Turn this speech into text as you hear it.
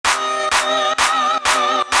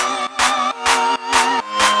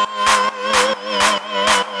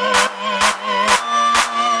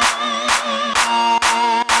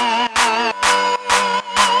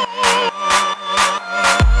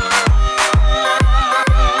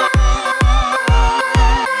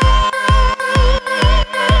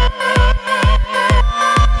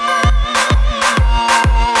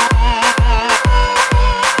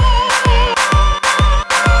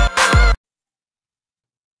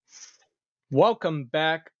Welcome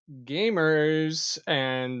back, gamers,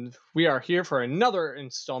 and we are here for another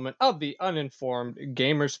installment of the Uninformed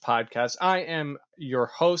Gamers Podcast. I am your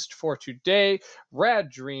host for today, Rad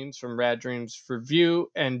Dreams from Rad Dreams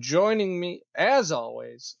Review, and joining me, as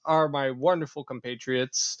always, are my wonderful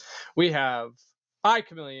compatriots. We have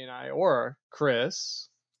Chameleon or Chris,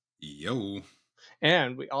 Yo.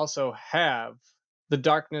 and we also have the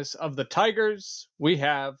Darkness of the Tigers. We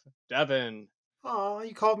have Devin. Oh,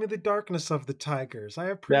 you called me the darkness of the tigers. I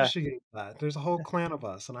Yeah. appreciate that. There's a whole clan of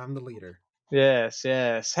us, and I'm the leader. Yes,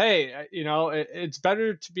 yes. Hey, it's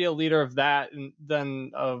better to be a leader of that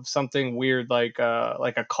than of something weird like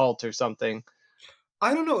a cult or something.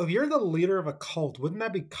 I don't know, if you're the leader of a cult, wouldn't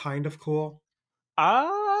that be kind of cool?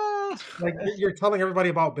 Ah, Like you're telling everybody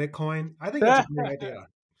about Bitcoin. I think that's a great idea.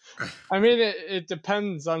 I mean, it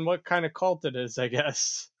depends on what kind of cult it is, I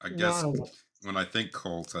guess. I No, I guess don't know. when I think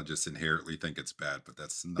cults, I just inherently think it's bad, but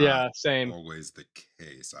that's Yeah, not same. always the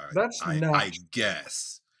case. That's I, not. I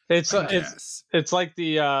guess. It's I uh, it's guess. it's like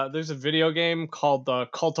there's a video game called the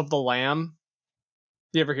Cult of the Lamb.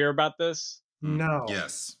 You ever hear about this? No.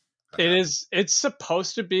 Yes. It's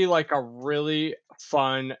supposed to be like a really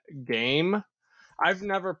fun game. I've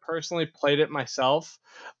never personally played it myself,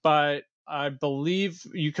 but I believe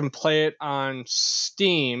you can play it on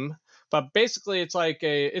Steam. But basically, it's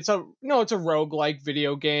a roguelike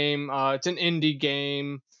video game. It's an indie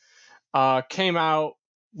game. Came out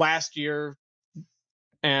last year,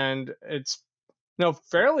 and it's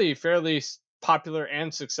fairly popular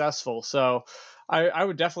and successful. So I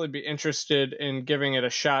would definitely be interested in giving it a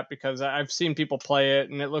shot because I've seen people play it,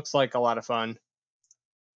 and it looks like a lot of fun.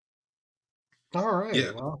 All right.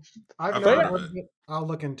 Yeah. Well, I've I've never heard of heard it. of it. I'll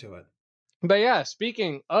look into it. But yeah,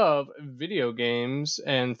 speaking of video games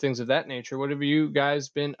and things of that nature, what have you guys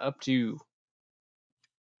been up to?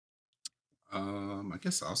 I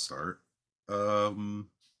guess I'll start. Um,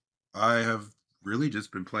 I have really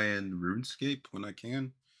just been playing RuneScape when I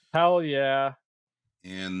can. Hell yeah.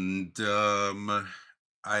 And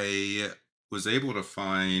I was able to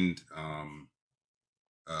find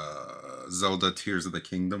Zelda Tears of the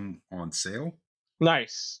Kingdom on sale.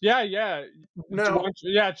 Nice. Yeah, yeah. No.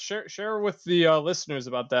 Yeah, share with the listeners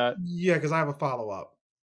about that. Yeah, because I have a follow up.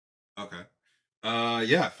 Okay.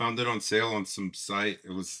 Yeah, I found it on sale on some site.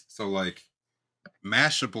 It was so like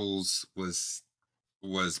Mashables was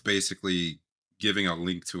basically giving a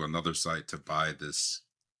link to another site to buy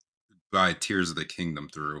Tears of the Kingdom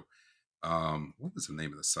through. What was the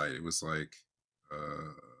name of the site? It was like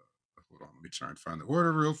hold on, let me try and find the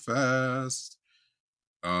order real fast.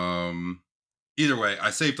 Um Either way, I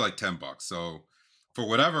saved like $10. So for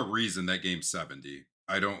whatever reason, that game's 70.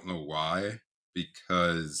 I don't know why,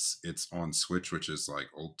 because it's on Switch, which is like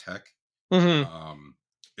old tech. Hmm.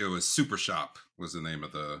 It was Super Shop was the name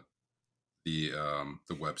of the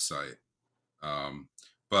website. Um,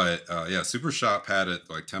 but yeah, Super Shop had it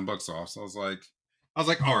like $10 off. So I was like,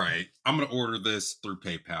 all right, I'm gonna order this through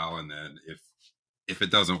PayPal, and then if it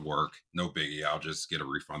doesn't work, no biggie. I'll just get a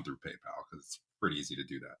refund through PayPal because it's pretty easy to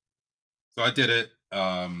do that. So I did it.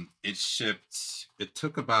 It shipped. It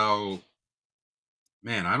took about,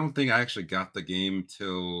 man, I don't think I actually got the game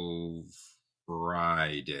till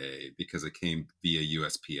Friday because it came via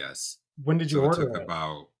USPS. When did you So it order took it?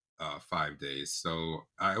 about 5 days. So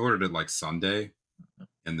I ordered it like Sunday,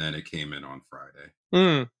 and then it came in on Friday.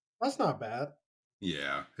 Mm. That's not bad.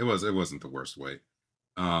 Yeah, it wasn't the worst wait.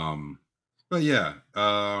 Um, but yeah,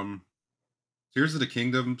 Tears of the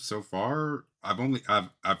Kingdom so far, I've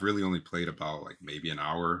really only played about like maybe an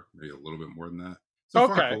hour, maybe a little bit more than that. So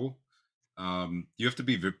far, Okay. cool. You have to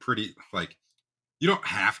be pretty like you don't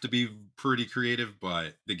have to be pretty creative,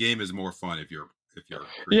 but the game is more fun if you're a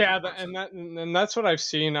Yeah, creative person. and that's what I've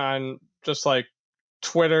seen on just like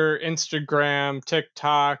Twitter, Instagram,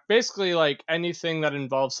 TikTok, basically like anything that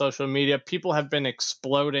involves social media. People have been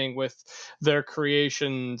exploding with their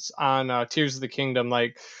creations on Tears of the Kingdom.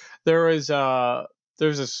 Like there was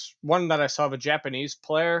there's this one that I saw of a Japanese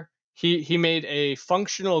player. He made a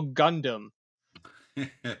functional Gundam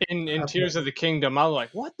in Tears of the Kingdom. I was like,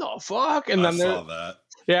 what the fuck? And I then saw that.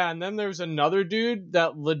 yeah, and then there's another dude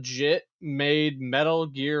that legit made Metal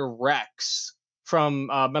Gear Rex from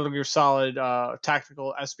Metal Gear Solid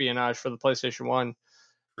Tactical Espionage for the PlayStation 1.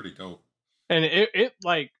 Pretty dope. And it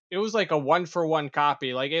was like a one for one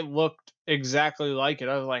copy. Like it looked exactly like it.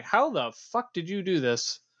 I was like, how the fuck did you do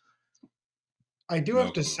this? I do No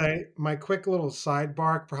have to clue. say, my quick little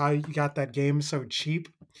sidebar for how you got that game so cheap.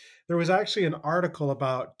 There was actually an article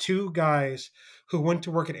about two guys who went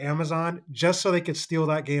to work at Amazon just so they could steal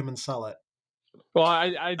that game and sell it. Well,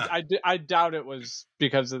 I doubt it was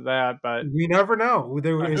because of that, but We never know.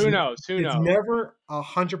 who knows? Who It's knows? never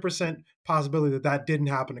 100% possibility that didn't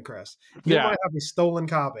happen to Chris. He Yeah. might have a stolen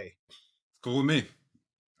copy. It's cool with me.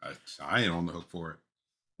 I ain't on the hook for it.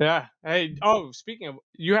 Yeah. Hey, speaking of,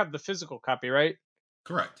 you have the physical copy, right?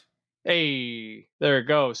 Correct. Hey, there it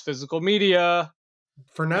goes. Physical media.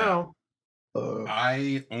 For now,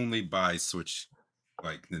 I only buy Switch,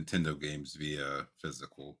 like Nintendo games, via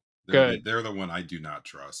physical. Good. They're the one I do not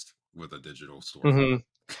trust with a digital hmm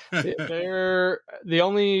storefront. They're the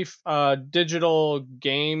only digital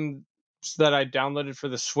games that I downloaded for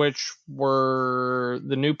the Switch were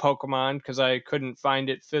the new Pokemon because I couldn't find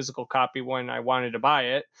it physical copy when I wanted to buy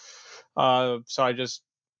it. So I just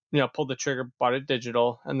pulled the trigger, bought it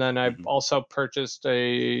digital, and then I Mhm. also purchased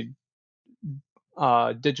a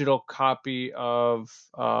digital copy of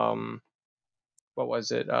what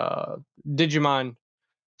was it? Digimon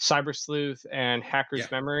Cyber Sleuth and Yeah.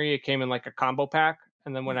 Hacker's Memory. It came in like a combo pack.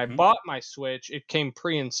 And then when I Mhm. bought my Switch, it came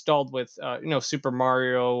pre-installed with Super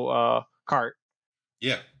Mario Kart.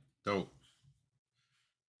 Yeah. Dope.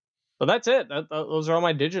 So that's it. Those are all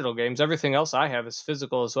my digital games. Everything else I have is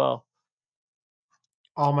physical as well.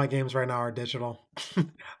 all my games right now are digital.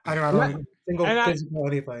 I don't And have I, a single and I physical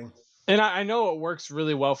anything. I know it works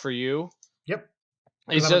really well for you. Yep,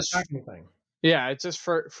 because It's I don't just track anything. yeah, it's just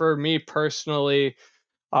for me personally.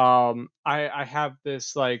 I have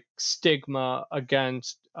this like stigma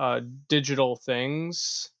against digital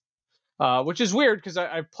things, which is weird because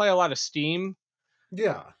I play a lot of Steam.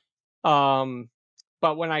 Yeah. Um,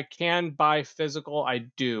 but when I can buy physical, I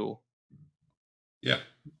do. Yeah.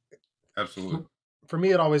 Absolutely. For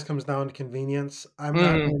me, it always comes down to convenience. I'm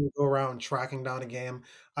not Mhm. going to go around tracking down a game.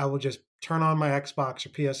 I will just turn on my Xbox or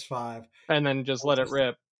PS5. And then just I'll let it just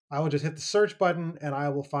rip. I will just hit the search button and I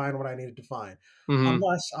will find what I needed to find. Mhm.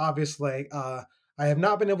 Unless, obviously, I have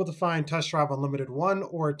not been able to find Test Drive Unlimited 1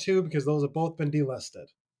 or 2 because those have both been delisted.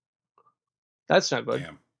 That's not good.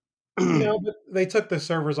 Damn. No, but they took the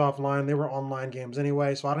servers offline. They were online games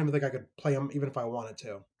anyway, so I don't even think I could play them even if I wanted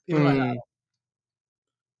to, even if I had. Mm.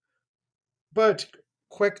 But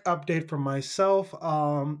quick update from myself.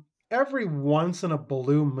 Every once in a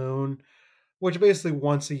blue moon, which basically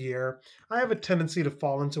once a year, I have a tendency to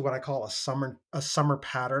fall into what I call a summer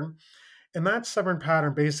pattern. And that summer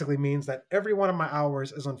pattern basically means that every one of my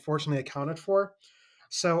hours is unfortunately accounted for.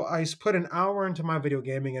 So I put an hour into my video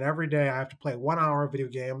gaming, and every day I have to play 1 hour of video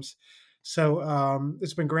games. So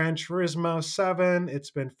it's been Gran Turismo 7,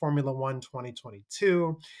 it's been Formula One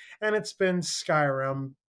 2022, and it's been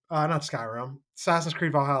Skyrim. Not Skyrim, Assassin's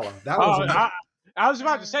Creed Valhalla. That was Oh, a I was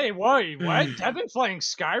about to say, wait, what? Devin playing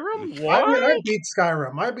Skyrim? I mean, I What? beat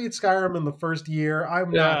Skyrim. I beat Skyrim in the first year.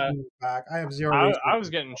 I'm not Yeah, going back. I have zero reason I was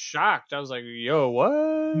to. getting shocked. I was like, yo,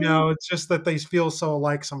 what? No, it's just that they feel so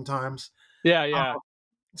alike sometimes. Yeah, Uh, yeah.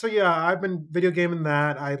 so yeah, I've been video gaming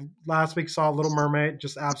that. I last week saw Little Mermaid,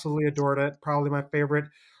 just absolutely adored it. Probably my favorite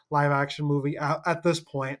live action movie at this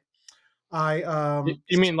point. I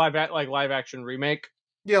You mean live action remake?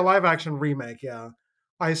 yeah, live action remake. Yeah,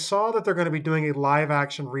 I saw that they're going to be doing a live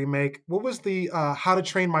action remake. What was the How to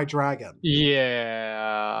Train My Dragon?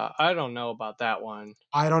 Yeah, I don't know about that one.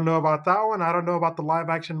 I don't know about that one. I don't know about the live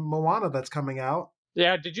action Moana that's coming out.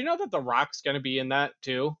 Yeah, did you know that The Rock's going to be in that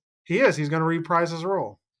too? He is. He's going to reprise his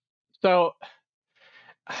role. So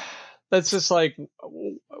that's just like,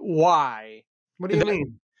 why? What do you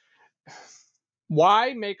mean?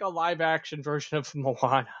 Why make a live action version of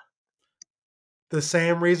Moana? The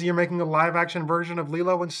same reason you're making a live action version of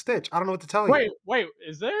Lilo and Stitch. I don't know what to tell you. Wait,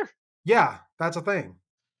 is there? Yeah, that's a thing.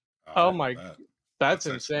 I Oh didn't know my, that. that's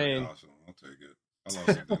actually pretty insane. awesome. I'll take it. I love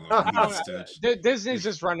something like I Lilo don't and know. Stitch. Disney's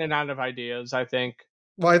just running out of ideas, I think.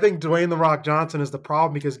 Well, I think Dwayne the Rock Johnson is the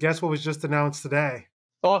problem because guess what was just announced today?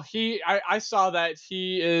 Well, I saw that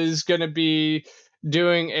he is going to be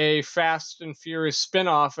doing a Fast and Furious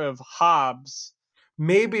spin-off of Hobbs.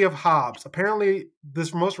 Maybe of Hobbs. Apparently,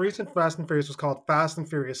 this most recent Fast and Furious was called Fast and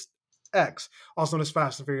Furious X, also known as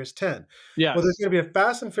Fast and Furious 10. Yes. Well, there's going to be a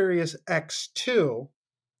Fast and Furious X2,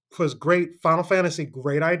 was great. Final Fantasy,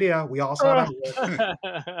 great idea. We all saw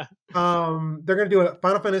that. They're going to do a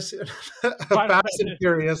Final Fantasy, Fast and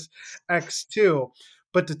Furious X2,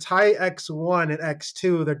 but to tie X1 and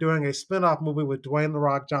X2, they're doing a spin-off movie with Dwayne the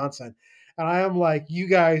Rock Johnson, and I am like, you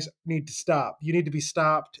guys need to stop. You need to be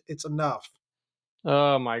stopped. It's enough.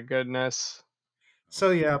 Oh my goodness.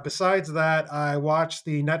 So yeah. Besides that, I watched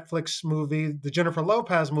the Netflix movie, the Jennifer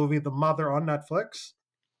Lopez movie, The Mother, on Netflix.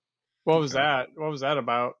 What was that? What was that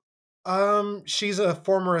about? She's a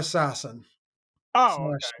former assassin. Oh,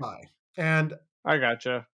 okay. Spy. And I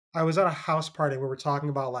gotcha. I was at a house party where we're talking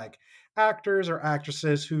about like actors or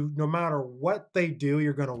actresses who, no matter what they do,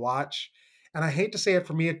 you're going to watch. And I hate to say it,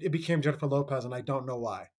 for me, it became Jennifer Lopez, and I don't know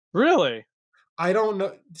why. Really? I don't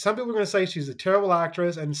know. Some people are going to say she's a terrible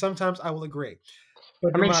actress, and sometimes I will agree.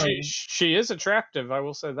 But I no mean, matter, she is attractive. I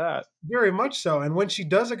will say that. very much so. And when she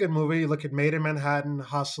does a good movie, you look at Made in Manhattan,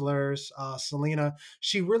 Hustlers, Selena,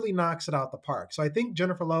 she really knocks it out the park. So I think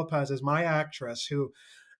Jennifer Lopez is my actress who,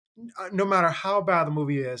 no matter how bad the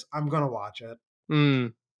movie is, I'm going to watch it.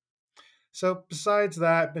 Mm, So besides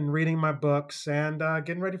that, been reading my books and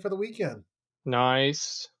getting ready for the weekend.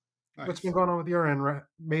 nice. What's been Nice. going on with your end,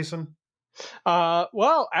 Mason?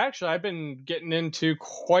 Well, actually, I've been getting into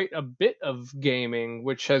quite a bit of gaming,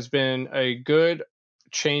 which has been a good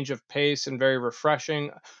change of pace and very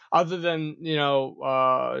refreshing. Other than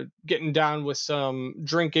getting down with some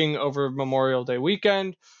drinking over Memorial Day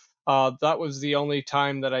weekend, that was the only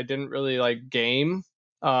time that I didn't really like game.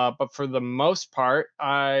 But for the most part,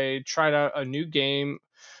 I tried out a new game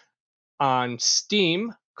on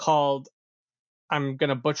Steam called, I'm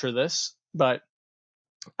gonna butcher this, but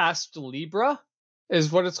Est Libra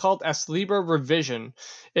is what it's called. Est Libra Revision.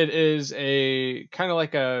 It is a kind of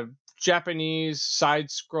like a Japanese side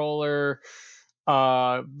scroller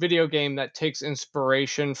video game that takes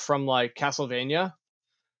inspiration from like Castlevania.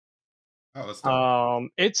 Oh, that's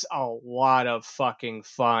dope. It's a lot of fucking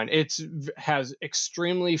fun. Has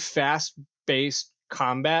extremely fast based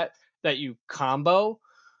combat that you combo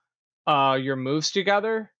your moves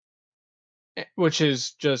together, which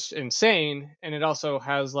is just insane. And it also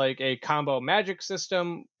has like a combo magic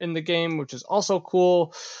system in the game, which is also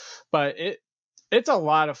cool. But it's a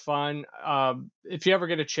lot of fun. If you ever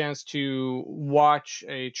get a chance to watch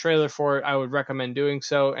a trailer for it, I would recommend doing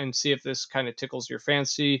so and see if this kind of tickles your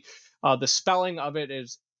fancy. The spelling of it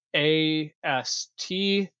is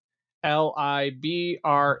Astlibra,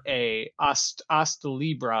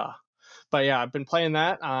 Astlibra. But yeah, I've been playing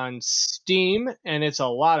that on Steam, and it's a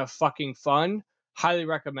lot of fucking fun. Highly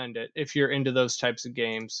recommend it if you're into those types of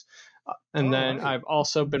games. And All then right. I've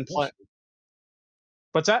also been playing.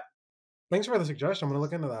 What's that? Thanks for the suggestion. I'm going to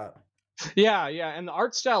look into that. Yeah, yeah, and the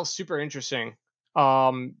art style is super interesting.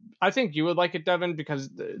 I think you would like it, Devin, because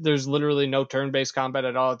there's literally no turn-based combat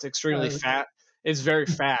at all. It's extremely Uh, fat. It's very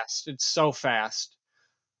fast. It's so fast.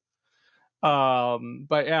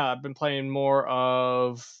 But yeah, I've been playing more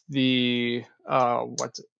of the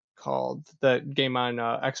what's it called? The game on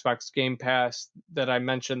Xbox Game Pass that I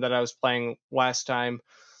mentioned that I was playing last time.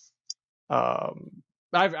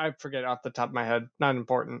 I forget off the top of my head. Not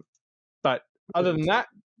important. But other than that,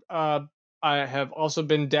 uh, I have also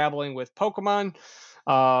been dabbling with Pokemon.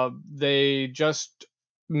 They just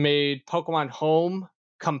made Pokemon Home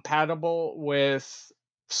compatible with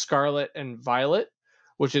Scarlet and Violet,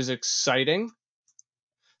 which is exciting.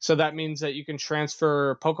 So that means that you can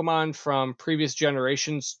transfer Pokemon from previous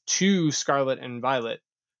generations to Scarlet and Violet.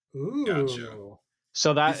 Gotcha. ooh.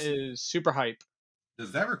 So that Is is super hype.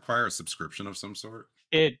 does that require a subscription of some sort?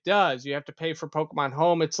 It does. You have to pay for Pokemon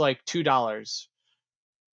Home. It's like $2.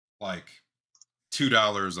 Like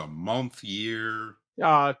 $2 a month, year?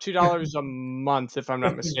 $2 a month, if I'm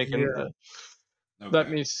not mistaken. Yeah. Let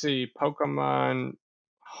Okay. me see. Pokemon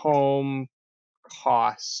Home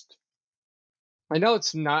cost. I know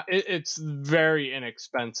it's not. It's very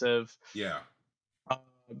inexpensive. Yeah. Uh,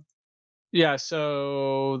 yeah.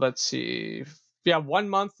 So let's see. Yeah, 1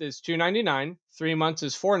 month is $2.99. 3 months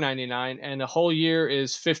is $4.99, and a whole year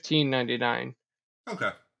is $15.99. Okay.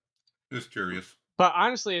 Just curious. But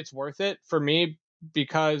honestly, it's worth it for me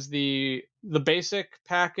because the basic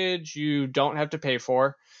package you don't have to pay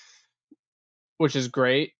for, which is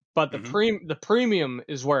great. But Hmm. the premium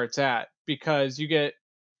is where it's at because you get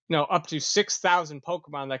up to 6,000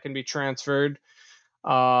 Pokemon that can be transferred,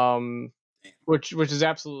 um, which is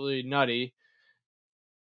absolutely nutty.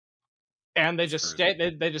 And they That's just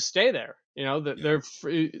crazy. they just stay there. That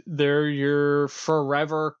Yeah. they're your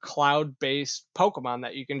forever cloud based Pokemon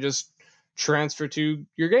that you can just transfer to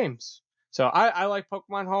your games. So I like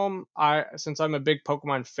Pokemon Home. Since I'm a big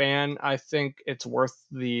Pokemon fan, I think it's worth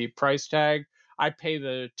the price tag. I pay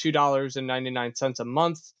the $2.99 a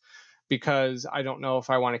month because I don't know if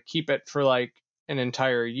I want to keep it for like an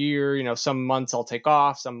entire year. Some months I'll take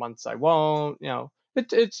off, some months I won't.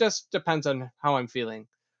 It just depends on how I'm feeling.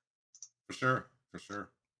 For sure. For sure.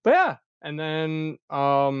 But yeah, and then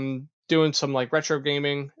doing some like retro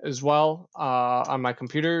gaming as well on my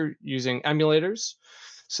computer using emulators.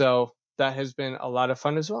 So that has been a lot of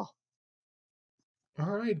fun as well. All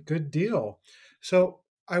right, good deal. So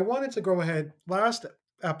I wanted to go ahead. Last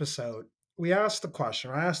episode, we asked the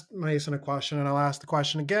question. I asked Mason a question, and I'll ask the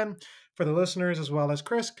question again for the listeners as well as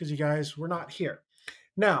Chris, because you guys were not here.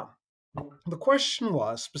 Now, The question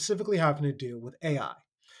was specifically having to do with AI.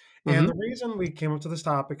 And Hmm. the reason we came up to this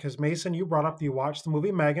topic is, Mason, you brought up you watched the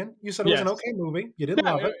movie Megan. You said it was an Yes. okay movie. You didn't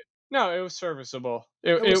No, love it. no, it was serviceable.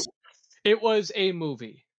 It, It it was it was a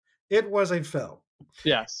movie. it was a film.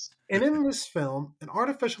 Yes. And in this film, an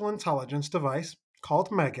artificial intelligence device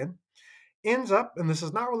called Megan ends up, and this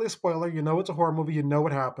is not really a spoiler, you know it's a horror movie, you know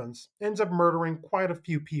what happens, ends up murdering quite a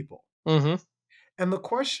few people. Hmm. And the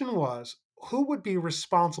question was, who would be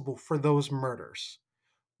responsible for those murders?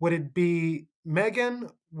 Would it be Megan?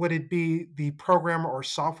 Would it be the programmer or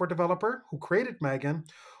software developer who created Megan?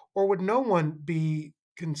 Or would no one be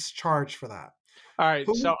charged for that? All right.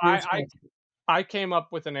 Who So would be responsible? I came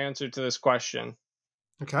up with an answer to this question,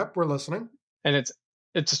 Okay, we're listening. and it's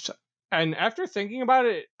and after thinking about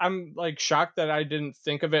it, I'm like shocked that I didn't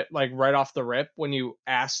think of it like right off the rip when you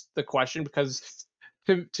asked the question, because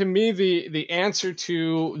to me the answer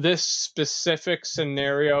to this specific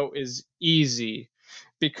scenario is easy,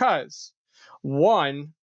 because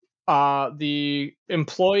one, the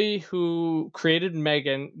employee who created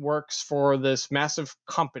Megan works for this massive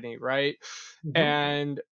company, right? Hmm.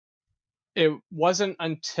 And it wasn't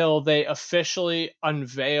until they officially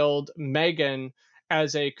unveiled Megan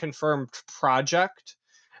as a confirmed project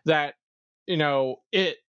that,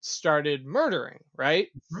 it started murdering, right?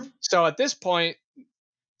 Hmm. So at this point,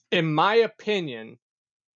 in my opinion,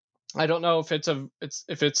 I don't know if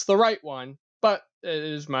it's the right one, but it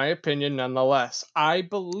is my opinion nonetheless. I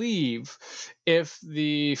believe if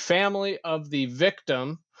the family of the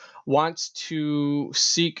victim wants to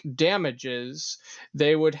seek damages,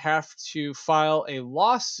 they would have to file a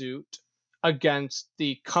lawsuit against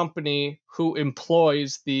the company who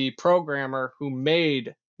employs the programmer who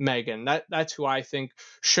made Megan. That's who I think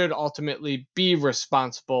should ultimately be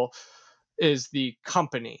responsible, is the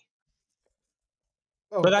company.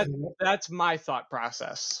 But Okay. that's my thought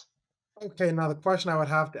process. Okay. Now the question I would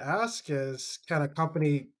have to ask is, can a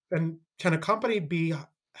company be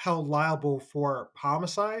held liable for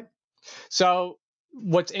homicide? So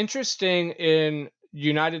what's interesting in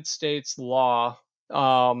United States law,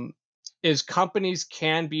 um, is companies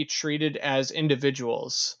can be treated as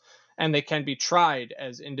individuals, and they can be tried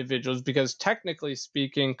as individuals, because technically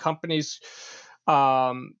speaking, companies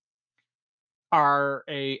um, are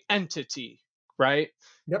a entity, right?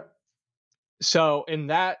 Yep. So in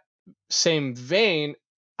that same vein,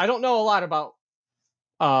 I don't know a lot about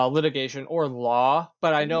litigation or law,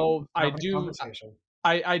 but I know Having a conversation.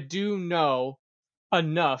 I do know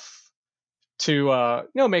enough to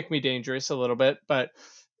make me dangerous a little bit. But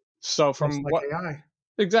so Just from like what AI.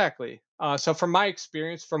 exactly, so from my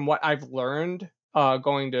experience, from what I've learned,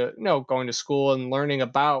 going to school and learning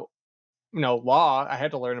about law, I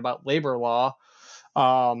had to learn about labor law.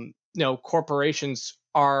 Corporations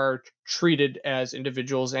are treated as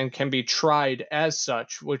individuals and can be tried as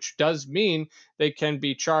such, which does mean they can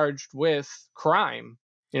be charged with crime.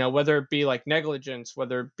 Whether it be like negligence,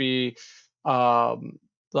 whether it be um,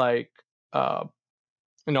 like uh,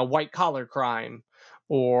 white collar crime,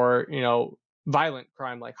 or violent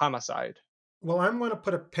crime like homicide. Well, I'm going to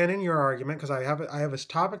put a pin in your argument because I have this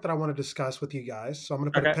topic that I want to discuss with you guys. So I'm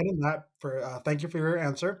going to put a Okay. pin in that. For thank you for your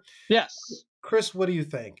answer, Yes. Chris. What do you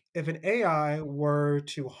think? If an AI were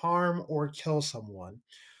to harm or kill someone,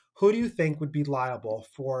 who do you think would be liable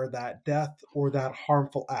for that death or that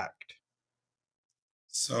harmful act?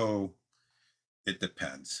 So it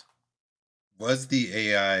depends. Was the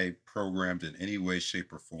AI programmed in any way,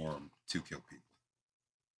 shape, or form to kill people?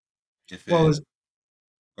 If Well, it,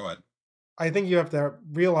 go ahead. I think you have to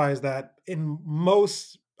realize that in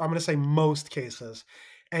most, I'm going to say most cases,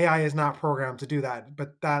 AI is not programmed to do that.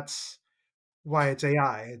 But that's why it's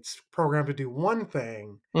AI. It's programmed to do one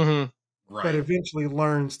thing, Hmm. but Right. eventually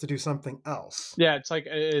learns to do something else. Yeah, it's like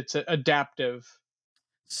it's adaptive.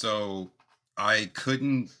 So I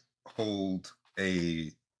couldn't hold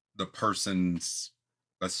a the person's,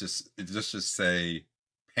 let's just say,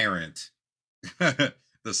 parent, the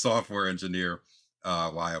software engineer,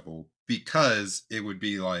 liable, because it would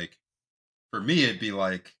be like, for me it'd be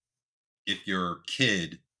like if your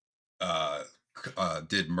kid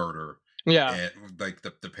did murder, Yeah. and like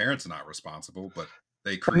the parents are not responsible, but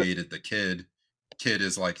they created the kid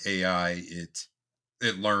is like AI,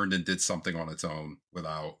 it learned and did something on its own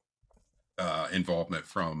without involvement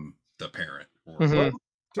from the parent or Well, Hmm.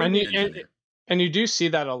 to And be you and, engineer. and you do see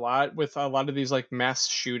that a lot with a lot of these like mass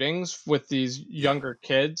shootings with these Yeah. younger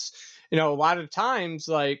kids. A lot of times,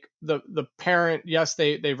 like the parent, yes,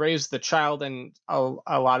 they raise the child, and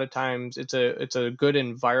a lot of times it's a good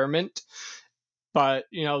environment, but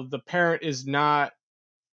the parent is not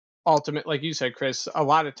ultimate, like you said, Chris, a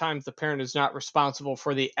lot of times the parent is not responsible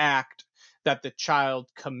for the act that the child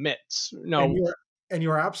commits. And No.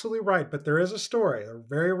 you're absolutely right. But there is a story, a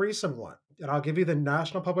very recent one, and I'll give you the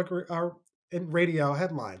National Public Radio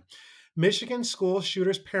headline: Michigan school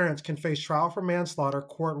shooters' parents can face trial for manslaughter,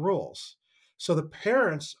 court rules. So the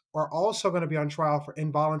parents are also going to be on trial for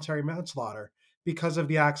involuntary manslaughter because of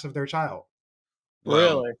the acts of their child.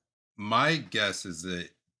 Well, Really? my guess is that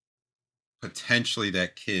potentially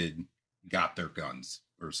that kid got their guns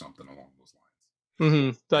or something along those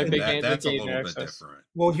lines. Like And they that's a gained little bit access. different.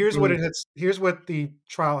 Well, Mhm. here's what the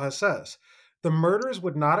trial has says. The murders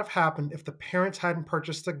would not have happened if the parents hadn't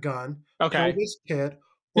purchased a gun, killed Okay. this kid,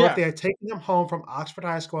 or if Yeah. they had taken him home from Oxford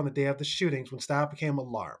High School on the day of the shootings when staff became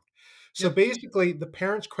alarmed. So Yep. basically, the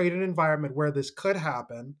parents created an environment where this could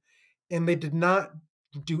happen, and they did not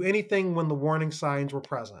do anything when the warning signs were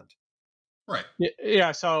present. Right.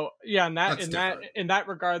 Yeah. So yeah, in that That's in that different. in that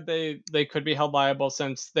regard, they could be held liable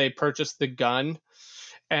since they purchased the gun,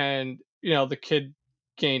 and the kid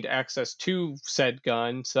gained access to said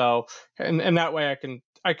gun. So and that way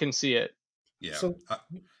I can see it. Yeah. So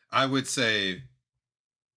I would say,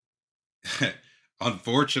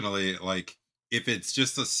 unfortunately, like if it's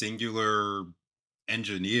just a singular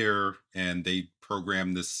engineer and they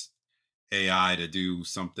programmed this AI to do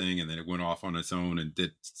something and then it went off on its own and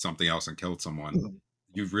did something else and killed someone,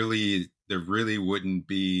 there really wouldn't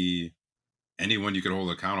be anyone you could hold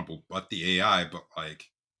accountable but the AI. But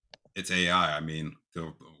like, it's AI. I mean,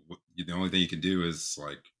 the only thing you can do is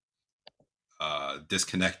like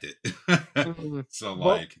disconnect it. Mhm. So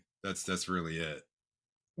well, like, that's really it.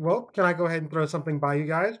 can I go ahead and throw something by you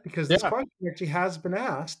guys? Because this Yeah. question actually has been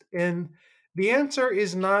asked, and the answer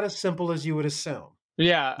is not as simple as you would assume.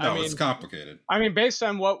 Yeah. I No, it's mean, complicated. based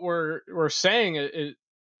on what we're saying,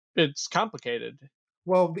 it's complicated.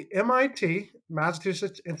 Well, the MIT,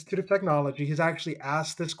 Massachusetts Institute of Technology, has actually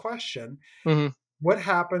asked this question: Hmm. what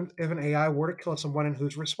happens if an AI were to kill someone and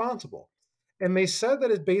who's responsible? And they said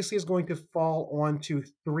that it basically is going to fall onto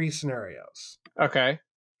three scenarios. Okay.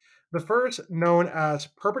 The first, known as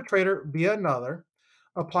perpetrator via another,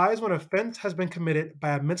 applies when offense has been committed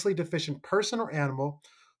by a mentally deficient person or animal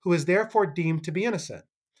who is therefore deemed to be innocent.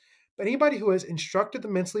 But anybody who has instructed the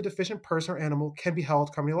mentally deficient person or animal can be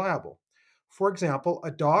held criminally liable. For example,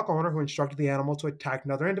 a dog owner who instructed the animal to attack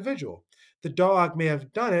another individual. The dog may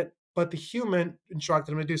have done it, but the human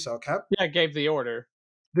instructed him to do so, okay? Yeah. Gave the order.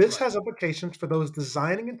 This Right. has implications for those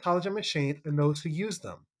designing intelligent machines and those who use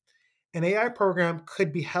them. An AI program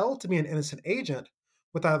could be held to be an innocent agent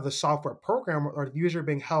with either the software programmer or the user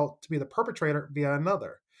being held to be the perpetrator via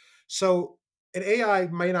another. So an AI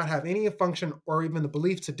may not have any function or even the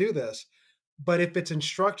belief to do this, but if it's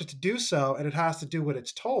instructed to do so and it has to do what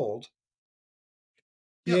it's told,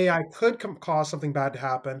 the Yep. AI could cause something bad to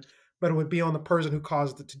happen, but it would be on the person who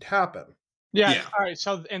caused it to happen. Yeah. Yeah. All right.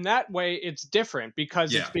 So in that way, it's different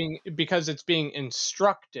because Yeah. it's being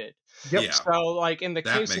instructed. Yep. Yeah. So like in the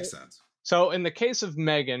That case makes sense. in the case of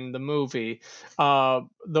Megan, the movie,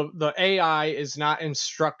 the AI is not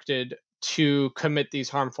instructed to commit these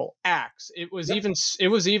harmful acts. Yep. It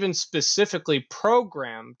was even specifically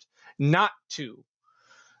programmed not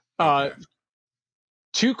uh, Okay.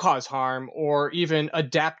 to cause harm or even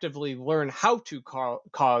adaptively learn how to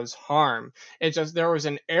cause harm. It's just there was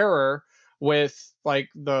an error with like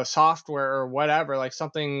the software or whatever, like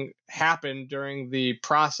something happened during the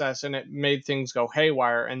process and it made things go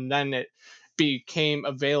haywire, and then it became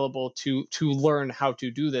available to learn how to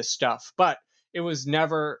do this stuff, but it was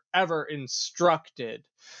never ever instructed.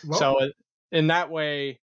 Well, So in that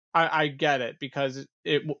way, I get it, because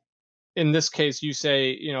in this case, you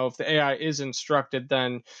say, if the AI is instructed,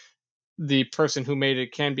 then the person who made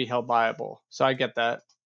it can be held liable. So I get that.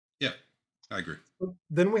 Yeah. I agree.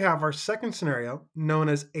 then we have our second scenario, known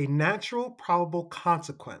as a natural probable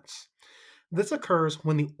consequence. This occurs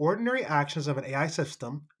when the ordinary actions of an AI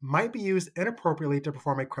system might be used inappropriately to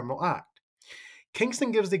perform a criminal act.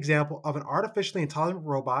 Kingston gives the example of an artificially intelligent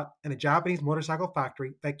robot in a Japanese motorcycle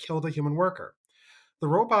factory that killed a human worker. The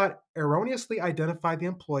robot erroneously identified the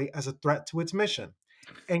employee as a threat to its mission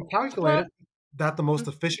and calculated What? that the most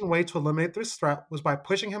efficient way to eliminate this threat was by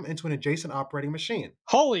pushing him into an adjacent operating machine.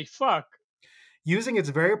 Holy fuck. Using its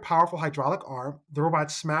very powerful hydraulic arm, the robot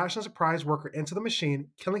smashed the surprised worker into the machine,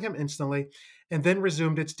 killing him instantly, and then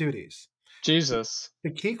resumed its duties. Jesus. The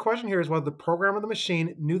key question here is whether the programmer of the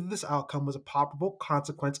machine knew that this outcome was a probable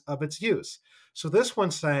consequence of its use. So this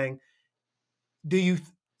one's saying, do you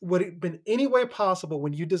would it have been any way possible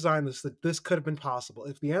when you designed this that this could have been possible?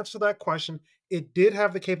 If the answer to that question, it did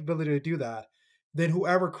have the capability to do that, then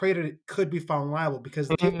whoever created it could be found liable because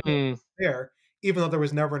the capability Mm. is there. even though there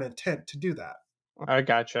was never an intent to do that. I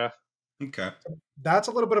gotcha. Okay. That's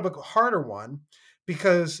a little bit of a harder one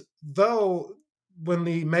because though when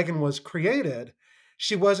the Megan was created,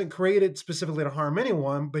 she wasn't created specifically to harm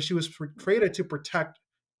anyone, but she was created to protect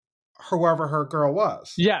whoever her girl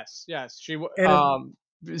was. Yes, And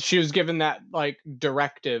she was given that like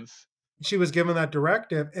directive. she was given that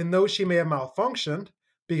directive, and though she may have malfunctioned,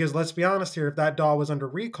 because let's be honest here, if that doll was under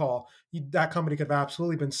recall, that company could have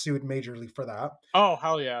absolutely been sued majorly for that. Oh,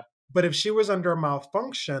 hell yeah. But if she was under a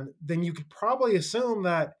malfunction, then you could probably assume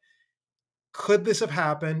that could this have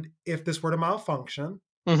happened if this were to malfunction?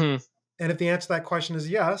 Mm-hmm. And if the answer to that question is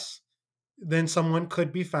yes, then someone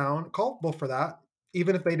could be found culpable for that,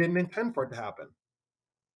 even if they didn't intend for it to happen.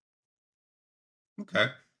 Okay.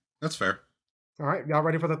 That's fair. All right, y'all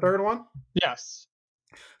ready for the third one? Yes.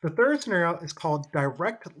 The third scenario is called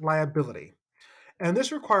direct liability. And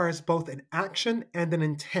this requires both an action and an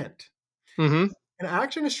intent. Mm-hmm. An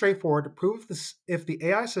action is straightforward to prove if the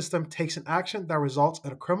AI system takes an action that results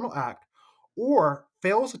in a criminal act or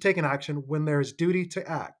fails to take an action when there is duty to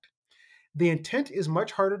act. The intent is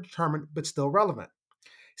much harder to determine, but still relevant.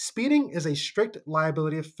 Speeding is a strict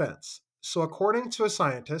liability offense. So, according to a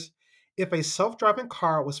scientist, if a self driving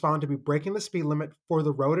car was found to be breaking the speed limit for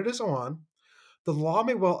the road it is on, the law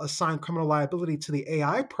may well assign criminal liability to the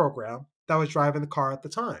AI program that was driving the car at the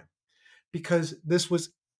time. Because this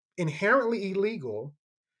was inherently illegal,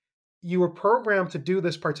 you were programmed to do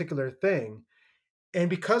this particular thing. And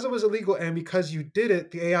because it was illegal and because you did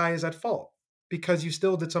it, the AI is at fault because you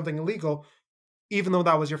still did something illegal, even though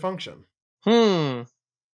that was your function.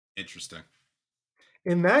 Interesting.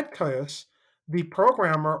 In that case, the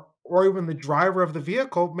programmer or even the driver of the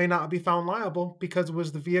vehicle may not be found liable because it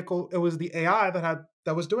was the AI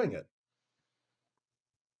that was doing it.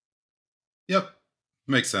 Yep.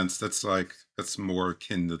 Makes sense. That's more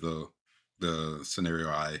akin to the scenario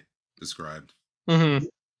I described. Mm-hmm.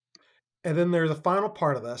 And then there's a final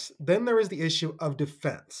part of this. Then there is the issue of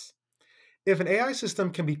defense. If an AI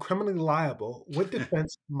system can be criminally liable, what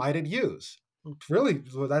defense might it use? Really,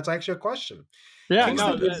 well, that's actually a question. Yeah,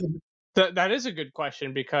 Kingston no, gives that is a good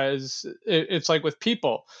question because it's like with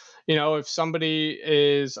people, if somebody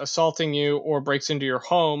is assaulting you or breaks into your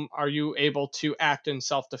home, are you able to act in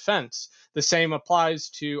self-defense? The same applies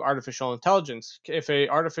to artificial intelligence. If a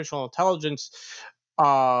artificial intelligence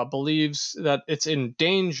believes that it's in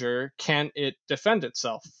danger, can it defend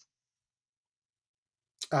itself?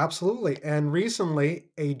 Absolutely. And recently,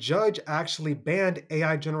 a judge actually banned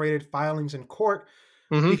AI generated filings in court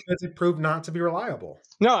Hmm. because it proved not to be reliable.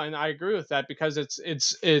 No, and I agree with that because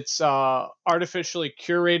it's artificially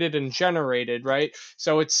curated and generated, right?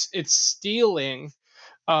 So it's stealing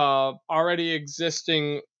already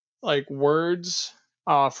existing like words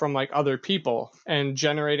from like other people and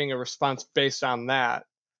generating a response based on that.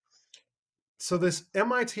 So, this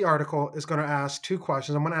MIT article is going to ask two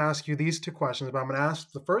questions. I'm going to ask you these two questions, but I'm going to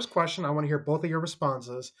ask the first question. I want to hear both of your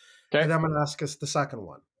responses. Okay. And then I'm going to ask us the second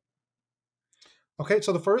one. Okay,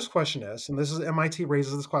 so the first question is, and this is MIT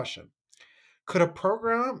raises this question: could a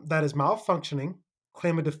program that is malfunctioning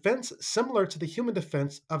claim a defense similar to the human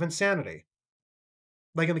defense of insanity?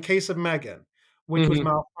 Like in the case of Megan, which was Hmm.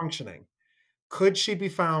 malfunctioning. Could she be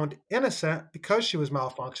found innocent because she was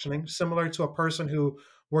malfunctioning, similar to a person who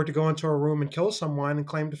were to go into a room and kill someone and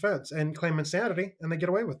claim defense and claim insanity and they get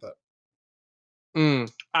away with it?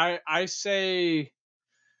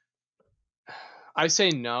 I say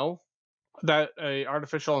no, that a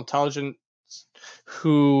artificial intelligence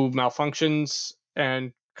who malfunctions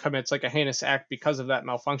and commits like a heinous act because of that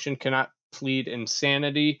malfunction cannot plead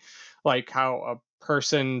insanity, like how a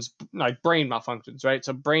person's like brain malfunctions, right?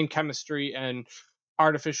 So brain chemistry and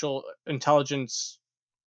artificial intelligence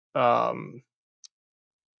um,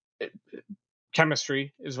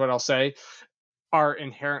 chemistry is what I'll say are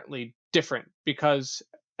inherently different because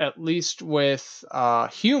at least with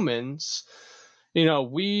humans,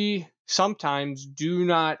 we sometimes do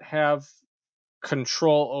not have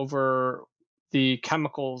control over the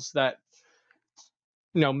chemicals that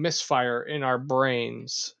misfire in our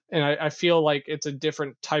brains, and I feel like it's a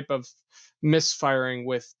different type of misfiring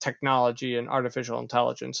with technology and artificial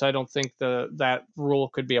intelligence. I don't think that rule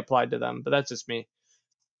could be applied to them, but that's just me.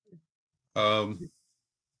 Um,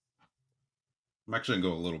 I'm actually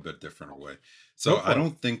gonna go a little bit different way. Go So I for it.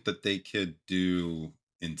 don't think that they could do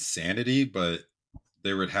insanity, but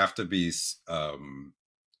there would have to be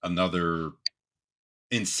another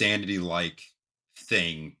insanity like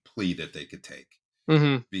thing plea that they could take,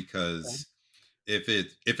 Hmm. because if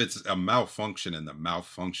it's a malfunction and the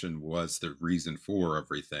malfunction was the reason for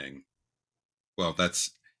everything, well,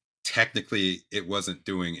 technically it wasn't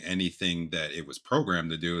doing anything that it was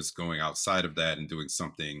programmed to do. It's going outside of that and doing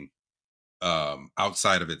something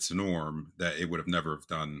outside of its norm that it would have never have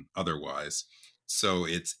done otherwise. So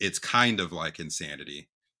it's kind of like insanity,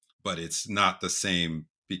 but it's not the same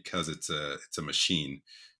because it's a machine.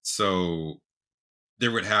 So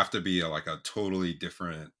there would have to be like a totally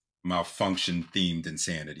different malfunction themed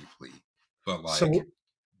insanity plea. But like So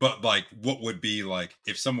but like what would be like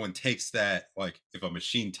if someone takes that, like if a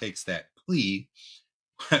machine takes that plea,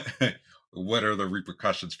 what are the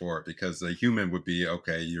repercussions for it? Because a human would be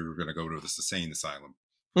okay, you're going to go to this insane asylum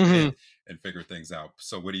Hmm. and figure things out.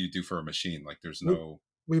 So what do you do for a machine? Like there's we, no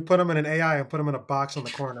we put them in an AI and put them in a box on the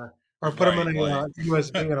corner, or put them in right, a like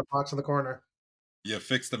USB in a box in the corner. you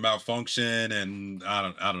fix the malfunction and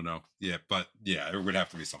I don't know. Yeah, but yeah, it would have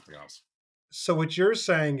to be something else. So what you're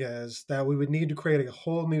saying is that we would need to create a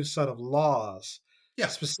whole new set of laws Yeah,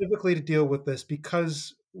 specifically to deal with this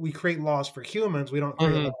because we create laws for humans, we don't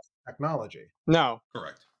create Hmm. laws for technology. No.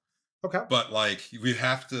 correct. Okay. But like we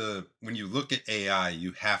have to when you look at AI,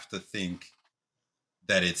 you have to think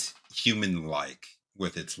that it's human like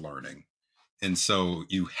with its learning. And so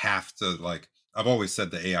you have to like I've always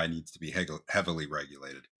said the AI needs to be heavily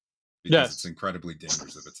regulated because it's Yes. incredibly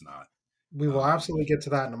dangerous if it's not. We will Um, absolutely get to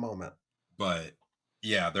that in a moment. but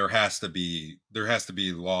yeah, there has to be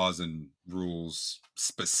laws and rules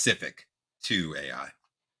specific to AI.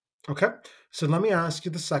 Okay. So let me ask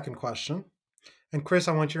you the second question. And Chris,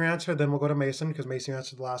 I want your answer, then we'll go to Mason because Mason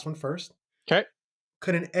answered the last one first. Okay.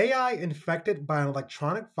 Could an AI infected by an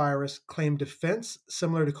electronic virus claim defense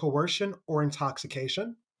similar to coercion or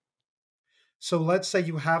intoxication? So let's say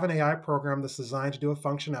you have an AI program that's designed to do a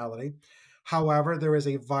functionality. However, there is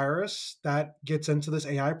a virus that gets into this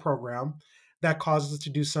AI program that causes it to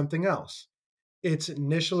do something else. Its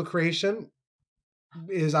initial creation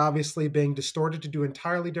is obviously being distorted to do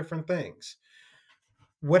entirely different things.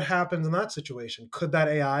 What happens in that situation? Could that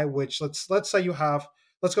AI, which let's say you have,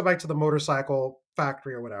 let's go back to the motorcycle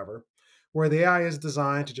factory or whatever, where the AI is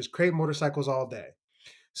designed to just create motorcycles all day.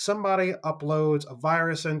 Somebody uploads a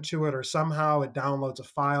virus into it, or somehow it downloads a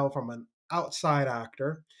file from an outside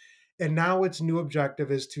actor, and now its new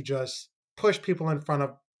objective is to just push people in front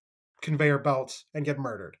of conveyor belts and get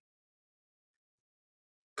murdered.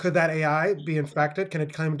 Could that AI be infected? Can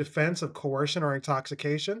it claim defense of coercion or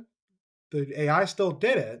intoxication? The AI still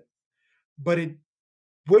did it, but it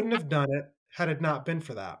wouldn't have done it had it not been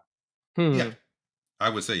for that. Yeah, Hmm. I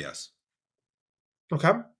would say yes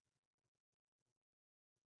Okay.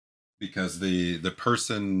 because the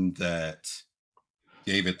person that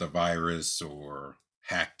gave it the virus or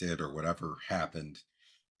hacked it or whatever happened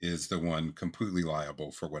is the one completely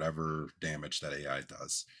liable for whatever damage that AI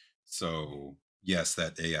does. So, yes,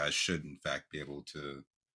 that AI should in fact be able to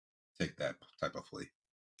take that type of plea.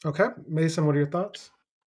 Okay. Mason, what are your thoughts?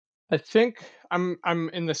 I think I'm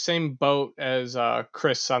in the same boat as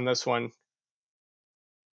Chris on this one.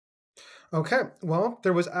 Okay. Well,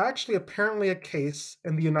 there was actually apparently a case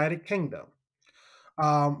in the United Kingdom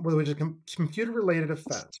where there was a computer related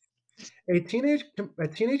offense. A teenage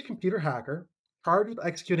computer hacker charged with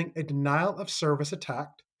executing a denial of service attack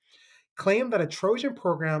claimed that a Trojan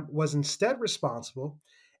program was instead responsible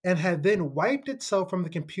and had then wiped itself from the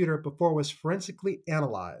computer before it was forensically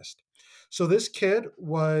analyzed. So this kid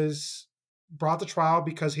was brought to trial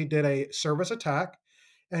because he did a service attack.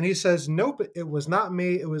 And he says, nope, it was not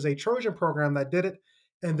me. It was a Trojan program that did it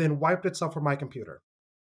and then wiped itself from my computer.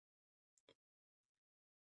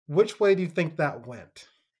 Which way do you think that went?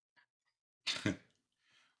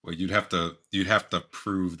 Well, you'd have to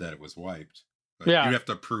prove that it was wiped. Like you'd Yeah. have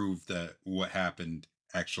to prove that what happened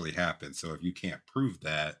actually happened. So if you can't prove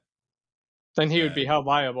that, Then he would be then held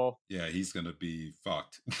liable. yeah, he's gonna be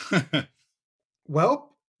fucked.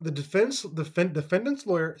 Well, defendant's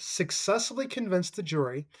lawyer successfully convinced the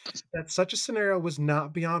jury that such a scenario was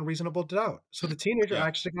not beyond reasonable doubt. So the teenager Yeah,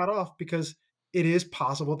 actually got off because it is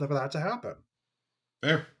possible for that to happen.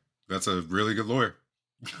 fair. That's a really good lawyer.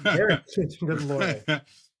 Very good lawyer.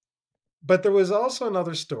 But there was also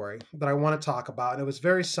another story that I want to talk about, and it was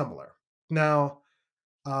very similar. Now,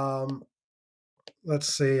 um, let's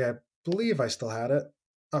see. I believe I still had it.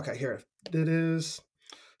 Okay, here it is.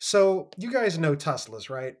 So you guys know Teslas,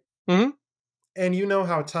 right? Hmm. And you know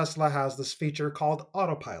how Tesla has this feature called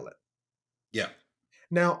autopilot. Yeah.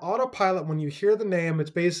 Now, autopilot, when you hear the name, it's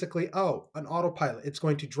basically, oh, an autopilot. It's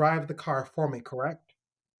going to drive the car for me, correct?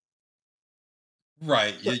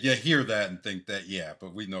 Right. You hear that and think that, yeah,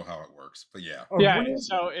 but we know how it works. But yeah. A Yeah. real,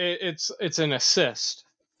 So it's an assist.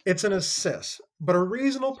 it's an assist, but a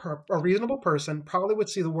reasonable person probably would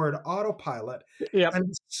see the word autopilot Yep.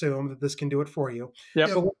 and assume that this can do it for you. Yep.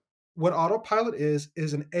 Yeah. But what autopilot is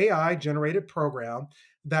an AI generated program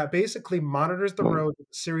that basically monitors the road with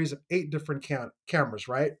a series of 8 different cameras,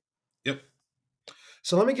 right? Yep.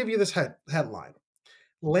 So let me give you this headline.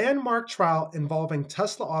 Landmark trial involving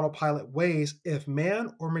Tesla autopilot weighs if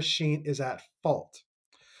man or machine is at fault.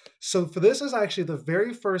 So for this is actually the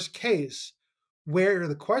very first case where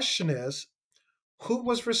the question is, who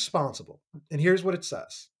was responsible? And here's what it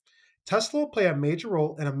says. Tesla will play a major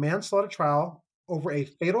role in a manslaughter trial over a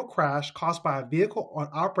fatal crash caused by a vehicle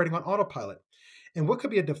operating on autopilot, and what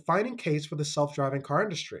could be a defining case for the self-driving car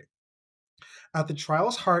industry. At the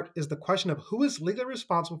trial's heart is the question of who is legally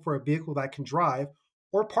responsible for a vehicle that can drive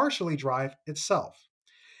or partially drive itself.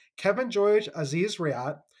 Kevin George Aziz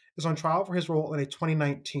Riyad is on trial for his role in a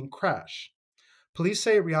 2019 crash. Police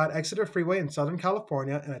say Riyad exited a freeway in Southern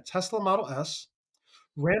California in a Tesla Model S,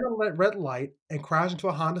 ran a red light, and crashed into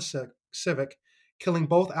a Honda Civic, killing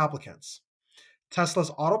both applicants.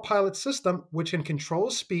 Tesla's autopilot system, which can control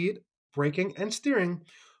speed, braking, and steering,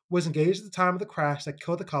 was engaged at the time of the crash that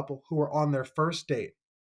killed the couple who were on their first date.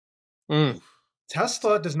 Mm.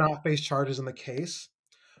 Tesla does not face charges in the case,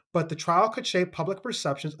 but the trial could shape public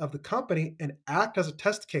perceptions of the company and act as a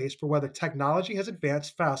test case for whether technology has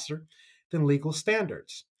advanced faster than legal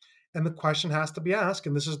standards. And the question has to be asked,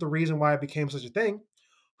 and this is the reason why it became such a thing,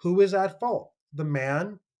 who is at fault, the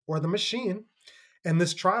man or the machine? And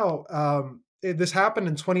this trial, this happened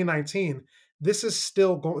in 2019. This is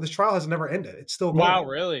still going. This trial has never ended. It's still going. Wow,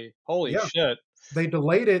 really? Holy Yeah. shit. They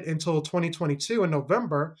delayed it until 2022 in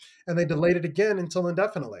November, and they delayed it again until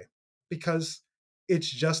indefinitely because it's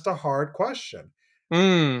just a hard question.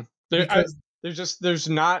 There's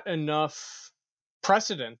not enough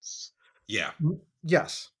precedence. Yeah.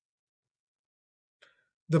 Yes.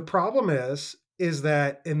 The problem is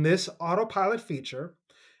that in this autopilot feature,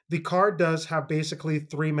 the car does have basically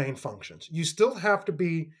 3 main functions. You still have to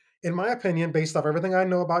be, in my opinion, based off everything I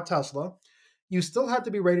know about Tesla, you still have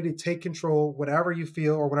to be ready to take control whatever you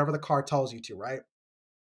feel or whatever the car tells you to, right?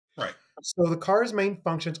 Right. So the car's main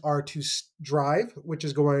functions are to drive, which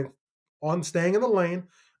is going on, staying in the lane,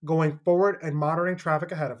 going forward and monitoring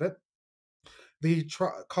traffic ahead of it. The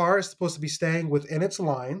car is supposed to be staying within its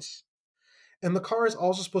lines, and the car is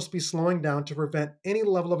also supposed to be slowing down to prevent any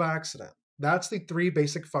level of accident. That's the 3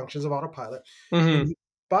 basic functions of autopilot. Mhm. And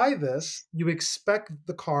by this, you expect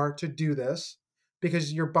the car to do this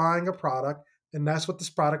because you're buying a product, and that's what this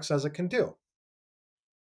product says it can do.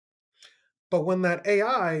 But when that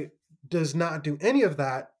AI does not do any of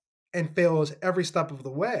that and fails every step of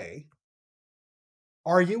the way,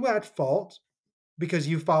 are you at fault because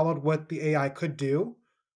you followed what the AI could do?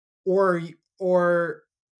 Or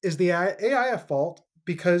is the AI at fault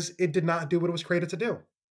because it did not do what it was created to do?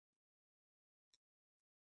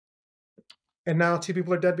 And now 2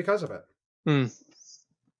 people are dead because of it.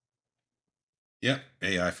 Yep.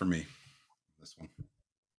 AI for me. This one.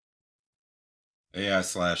 AI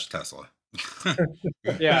 / Tesla.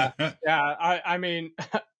 Yeah. I mean,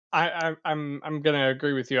 I'm gonna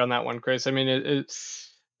agree with you on that one, Chris. I mean,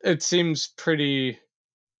 it seems pretty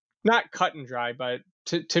not cut and dry, but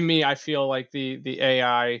to me, I feel like the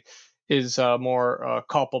AI is more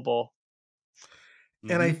culpable.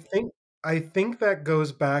 And I think that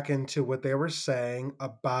goes back into what they were saying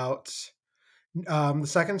about the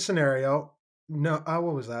second scenario. No,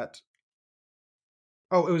 what was that?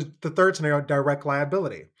 Oh, it was the third scenario, direct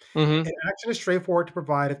liability. Mhm. An action is straightforward to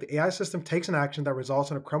provide if the AI system takes an action that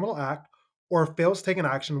results in a criminal act or fails to take an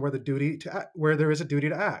action where there is a duty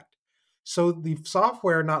to act. So the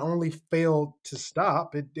software not only failed to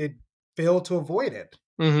stop, it failed to avoid it.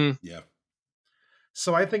 Mhm. Yeah.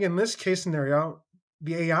 So I think in this case scenario,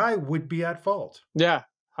 the AI would be at fault. Yeah,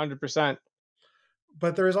 100%.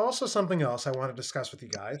 But there is also something else I want to discuss with you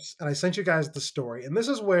guys. And I sent you guys the story. And this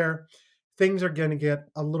is where things are going to get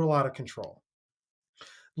a little out of control.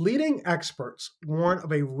 Leading experts warn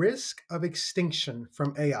of a risk of extinction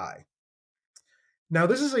from AI. Now,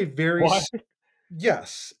 this is a very What?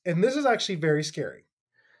 yes, and this is actually very scary.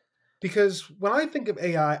 Because when I think of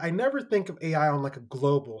AI, I never think of AI on like a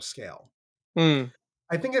global scale. Mm.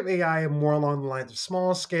 I think of AI more along the lines of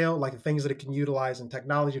small scale, like the things that it can utilize in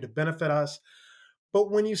technology to benefit us. But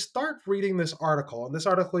when you start reading this article, and this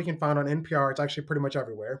article you can find on NPR, it's actually pretty much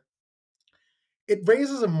everywhere, it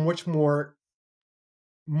raises a much more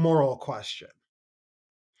moral question.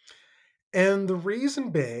 And the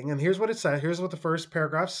reason being, and here's what it says, here's what the first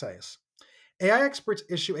paragraph says. AI experts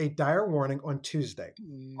issue a dire warning on Tuesday.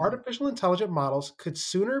 Artificial intelligent models could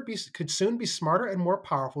soon be smarter and more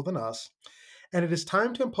powerful than us, and it is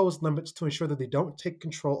time to impose limits to ensure that they don't take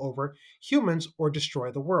control over humans or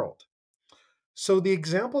destroy the world. So the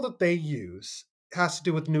example that they use has to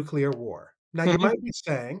do with nuclear war. Now, you Mhm. might be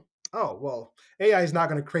saying, oh, well, AI is not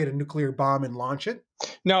going to create a nuclear bomb and launch it.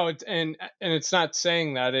 No, and it's not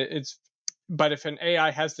saying that it's, but if an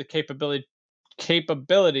AI has the capability,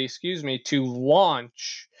 excuse me, to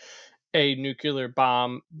launch a nuclear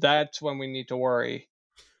bomb, that's when we need to worry.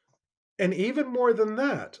 And even more than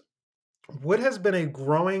that, what has been a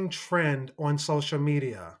growing trend on social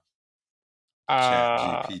media? Chat Uh,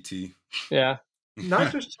 GPT. yeah,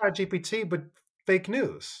 Not just ChatGPT, but fake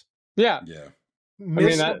news. yeah. Yeah. I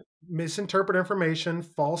mean Mis- that. Misinterpret information,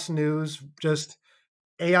 false news, just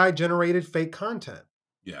AI generated fake content.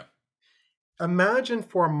 Yeah. Imagine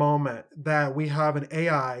for a moment that we have an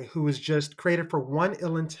AI who is just created for one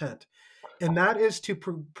ill intent, and that is to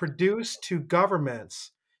produce to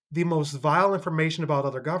governments the most vile information about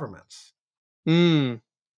other governments. Mm,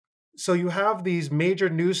 So you have these major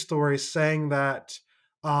news stories saying that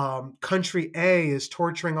country A is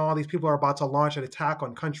torturing all these people who are about to launch an attack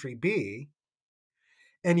on country B.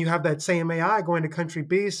 And you have that same AI going to country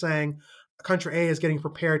B saying country A is getting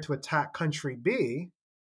prepared to attack country B.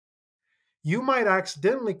 You might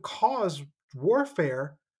accidentally cause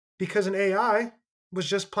warfare because an AI was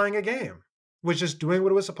just playing a game, was just doing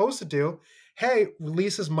what it was supposed to do. Hey,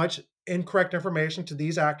 release as much incorrect information to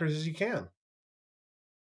these actors as you can.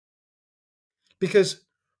 Because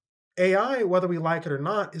AI, whether we like it or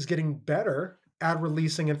not, is getting better at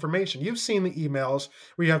releasing information. You've seen the emails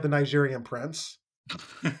where you have the Nigerian prince,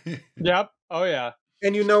 yep. Oh yeah.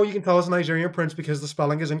 and you know you can tell it's a Nigerian prince because the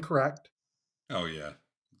spelling is incorrect. Oh yeah.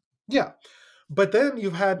 Yeah. But then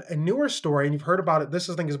you've had a newer story, and you've heard about it. This,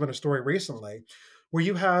 I think, has been a story recently, where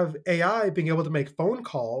you have AI being able to make phone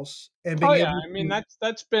calls and Oh being yeah. able I mean to,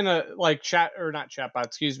 that's been a like chat or not chatbot,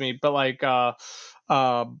 excuse me, but like uh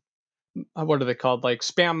what are they called? Like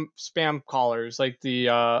spam callers, like the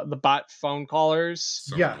bot phone callers.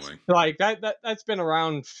 So yes, annoying. Like that's been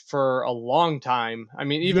around for a long time. I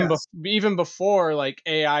mean, yes. even before like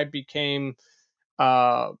AI became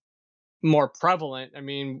uh more prevalent. I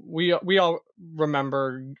mean, we all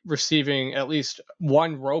remember receiving at least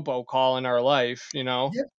one robocall in our life, you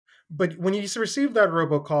know. Yeah. But when you receive that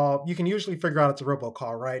robocall, you can usually figure out it's a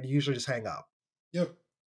robocall, right? You usually just hang up. Yep.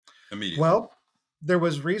 Immediately. Well, there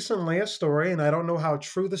was recently a story, and I don't know how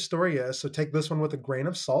true the story is, so take this one with a grain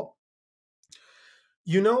of salt.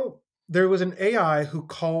 You know, there was an AI who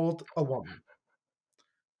called a woman.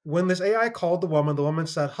 When this AI called the woman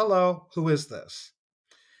said, "Hello, who is this?"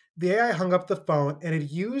 The AI hung up the phone and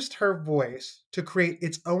it used her voice to create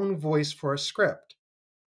its own voice for a script.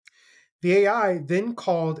 The AI then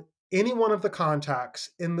called any one of the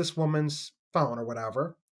contacts in this woman's phone or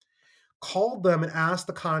whatever, called them and asked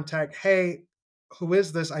the contact, "Hey, who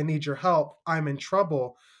is this? I need your help. I'm in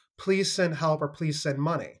trouble. Please send help or please send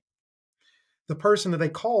money." The person that they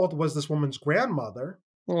called was this woman's grandmother,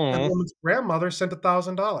 and the Mm. woman's grandmother sent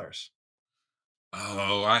 $1,000.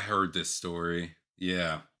 Oh, I heard this story.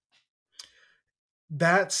 Yeah.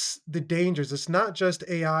 That's the dangers. It's not just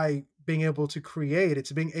AI being able to create,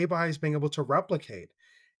 it's being AI is being able to replicate.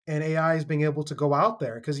 And AI is being able to go out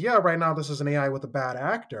there. Because yeah, right now this is an AI with a bad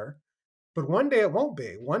actor, but one day it won't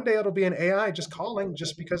be. One day it'll be an AI just calling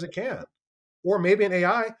just because it can. Or maybe an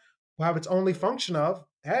AI will have its only function of,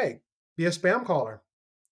 hey, be a spam caller.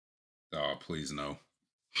 Oh, please no.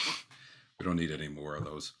 We don't need any more of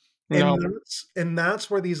those. No. And that's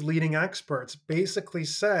where these leading experts basically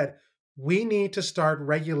said, we need to start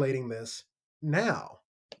regulating this now.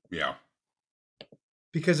 Yeah.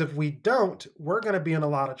 Because if we don't, we're going to be in a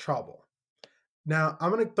lot of trouble. Now,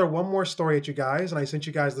 I'm going to throw one more story at you guys, and I sent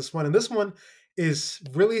you guys this one. And this one is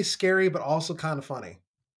really scary, but also kind of funny.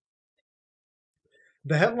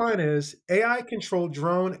 The headline is AI controlled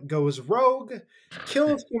drone goes rogue,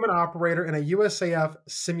 kills human operator in a USAF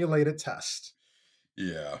simulated test.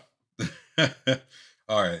 Yeah.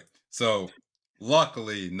 All right. So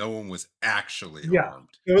luckily no one was actually Yeah, harmed.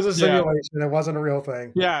 it was a Yeah. simulation. It wasn't a real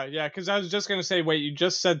thing. Yeah, yeah, because I was just gonna say, wait, you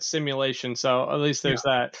just said simulation, so at least Yeah. there's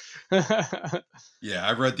that. Yeah,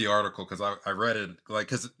 I read the article because I read it like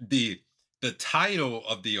because the title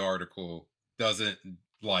of the article doesn't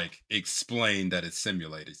like explain that it's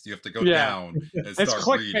simulated. So you have to go Yeah, down and it's start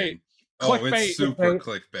clickbait. reading. Oh, Clickbait. it's super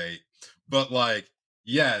clickbait. But like,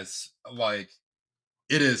 yes, like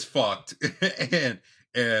it is fucked.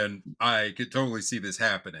 and I could totally see this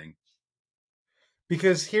happening.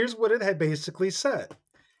 Because here's what it had basically said.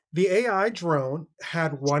 The AI drone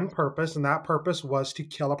had one purpose, and that purpose was to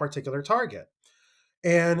kill a particular target.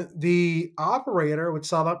 And the operator would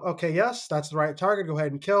sell up, okay, yes, that's the right target, go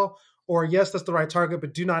ahead and kill. Or yes, that's the right target,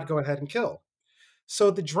 but do not go ahead and kill.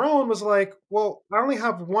 So the drone was like, well, I only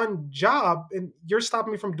have one job, and you're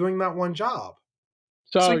stopping me from doing that one job.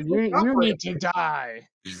 So he killed you the operator. need to die.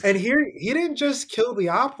 And here, he didn't just kill the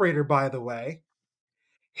operator, by the way.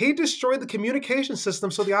 He destroyed the communication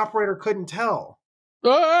system so the operator couldn't tell.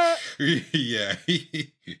 Yeah,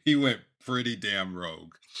 he went pretty damn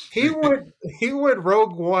rogue. He went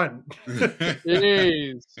Rogue One.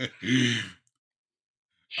 Jeez.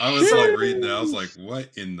 I was like reading that. I was like, "What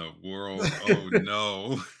in the world? Oh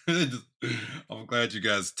no!" I'm glad you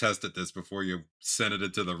guys tested this before you sent it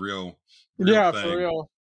into the real Yeah, thing. for real.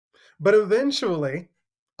 But eventually,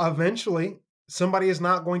 somebody is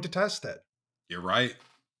not going to test it. You're right.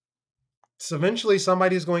 So eventually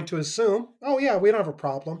somebody is going to assume, oh yeah, we don't have a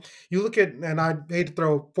problem. You look at, and I hate to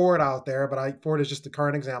throw Ford out there, but Ford is just the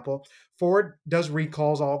current example. Ford does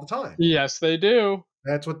recalls all the time. Yes, they do.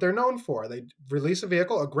 That's what they're known for. They release a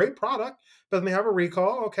vehicle, a great product, but then they have a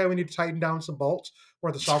recall. Okay, we need to tighten down some bolts,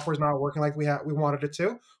 or the software is not working like we wanted it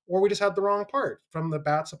to, or we just had the wrong part from the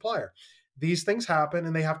bad supplier. These things happen,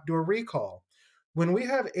 and they have to do a recall. When we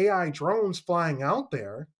have AI drones flying out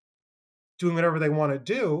there, doing whatever they want to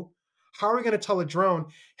do, how are we going to tell a drone,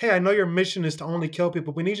 hey, I know your mission is to only kill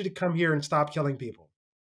people. We need you to come here and stop killing people?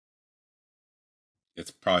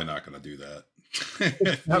 It's probably not going to do that.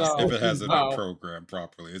 No, If it hasn't no. been programmed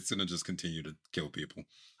properly, it's going to just continue to kill people.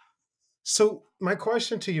 So my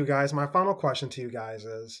question to you guys, my final question to you guys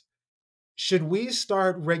is, should we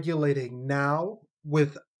start regulating now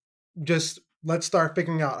with just, let's start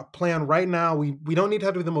figuring out a plan right now? We don't need to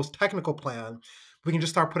have to be the most technical plan. We can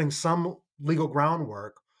just start putting some legal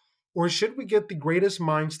groundwork. Or should we get the greatest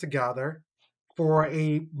minds together for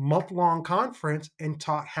a month-long conference and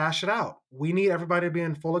hash it out? We need everybody to be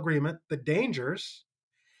in full agreement, the dangers,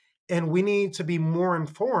 and we need to be more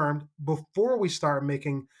informed before we start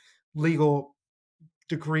making legal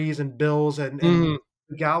decrees and bills and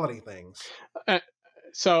legality things.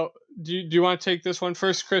 So, do you want to take this one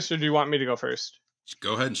first, Chris, or do you want me to go first?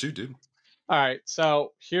 Go ahead and shoot, dude. All right.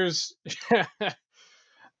 So here's.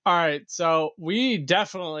 All right. So we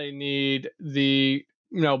definitely need the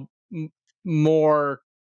more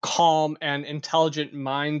calm and intelligent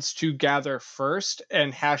minds to gather first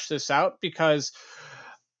and hash this out, because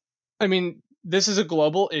I mean, this is a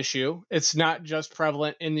global issue. It's not just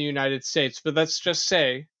prevalent in the United States, but let's just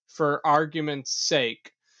say, for argument's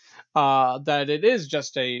sake, that it is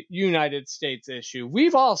just a United States issue.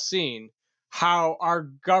 We've all seen how our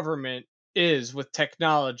government is with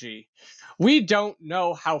technology. We don't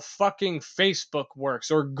know how fucking Facebook works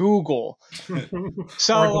or Google.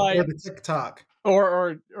 So or the TikTok.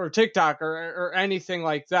 Or TikTok or anything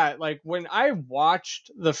like that. Like when I watched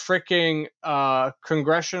the freaking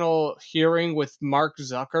congressional hearing with Mark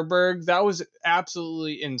Zuckerberg, that was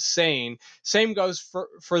absolutely insane. Same goes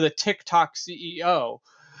for the TikTok CEO.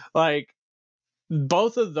 Like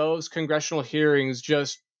both of those congressional hearings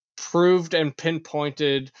just proved and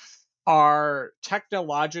pinpointed our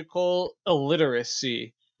technological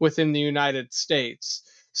illiteracy within the United States.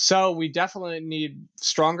 So we definitely need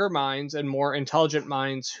stronger minds and more intelligent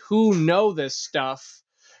minds who know this stuff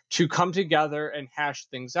to come together and hash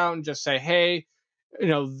things out and just say, hey,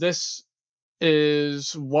 this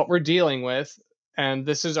is what we're dealing with, and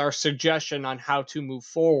this is our suggestion on how to move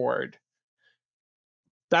forward.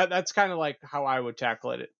 That's kind of like how I would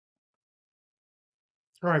tackle it.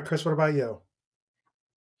 All right, Chris, what about you?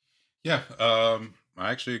 Yeah, I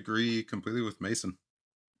actually agree completely with Mason.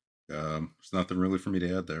 There's nothing really for me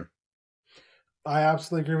to add there. I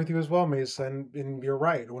absolutely agree with you as well, Mason. And you're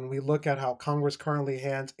right. When we look at how Congress currently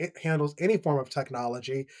handles any form of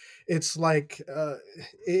technology, it's like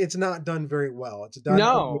it's not done very well. It's done.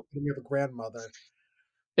 No, you have a grandmother.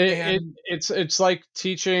 It's like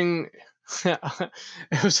teaching.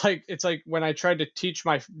 It's like when I tried to teach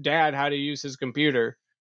my dad how to use his computer.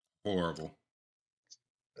 Horrible.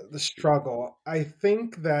 The struggle. I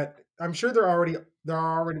think that I'm sure the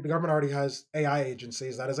government already has AI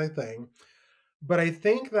agencies. That is a thing. But I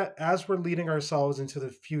think that as we're leading ourselves into the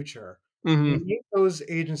future, we need those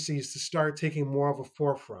agencies to start taking more of a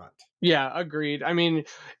forefront. Yeah, agreed. I mean,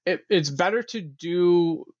 it's better to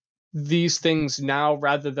do these things now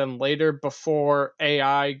rather than later, before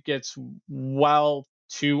AI gets well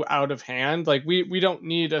too out of hand. Like we don't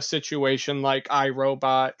need a situation like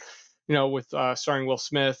iRobot, with starring Will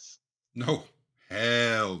Smith. No,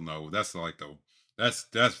 hell no. That's like that's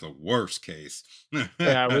the worst case.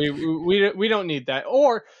 Yeah, we don't need that.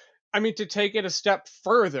 Or, I mean, to take it a step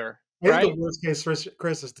further, I think right? the worst case,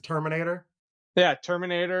 Chris, is the Terminator. Yeah,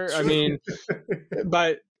 Terminator. I mean,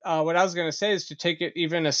 but what I was going to say is, to take it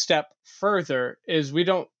even a step further, is we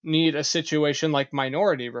don't need a situation like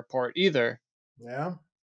Minority Report either. Yeah.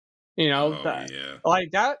 Yeah.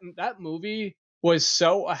 Like that movie was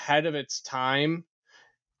so ahead of its time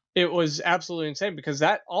it was absolutely insane because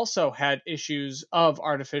that also had issues of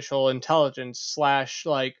artificial intelligence slash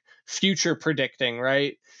like future predicting,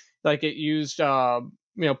 right? Like it used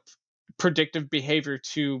predictive behavior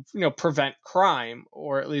to prevent crime,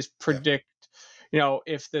 or at least Yeah. predict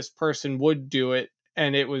if this person would do it,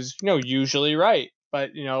 and it was usually right.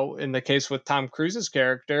 But in the case with Tom Cruise's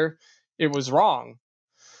character, it was wrong.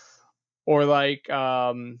 Or like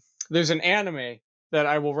there's an anime that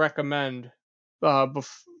I will recommend, and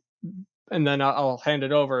then I'll hand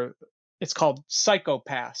it over. It's called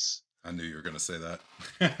Psycho-Pass. I knew you were gonna say that.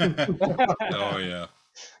 Oh yeah.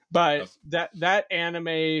 But that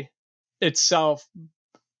anime itself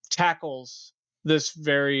tackles this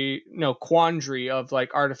very quandary of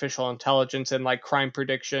like artificial intelligence and like crime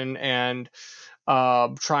prediction, and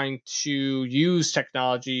trying to use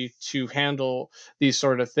technology to handle these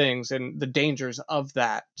sort of things and the dangers of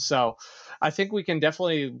that. So I think we can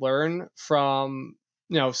definitely learn from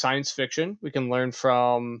science fiction. We can learn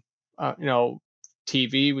from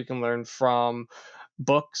TV. We can learn from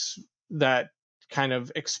books that kind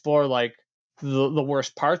of explore like the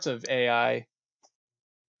worst parts of AI.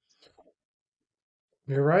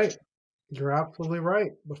 You're right. You're absolutely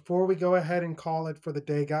right. Before we go ahead and call it for the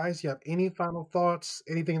day, guys, you have any final thoughts,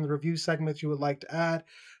 anything in the review segment that you would like to add?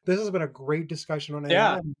 This has been a great discussion on AI.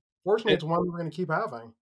 Yeah. Fortunately, it's one we're going to keep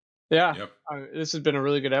having. Yeah. Yep. This has been a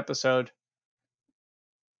really good episode.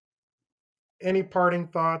 Any parting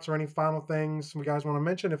thoughts or any final things you guys want to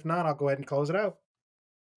mention? If not, I'll go ahead and close it out.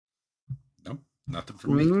 No, nothing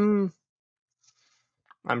from me.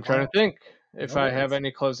 I'm trying to think if I have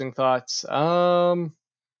any closing thoughts. I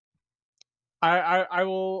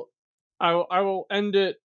will end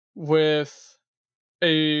it with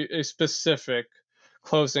a specific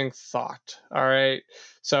closing thought. All right.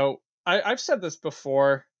 So I've said this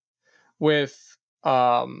before with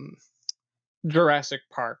Jurassic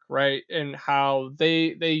Park, right? And how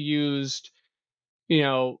they used,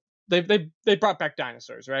 they brought back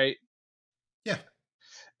dinosaurs, right? Yeah.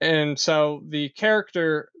 And so the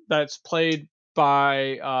character that's played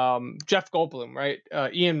by Jeff Goldblum, right?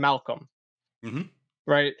 Ian Malcolm, Mm-hmm.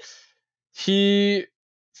 right? He,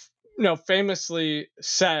 famously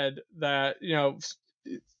said that,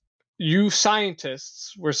 you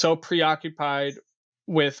scientists were so preoccupied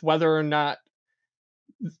with whether or not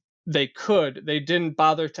they didn't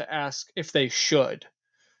bother to ask if they should.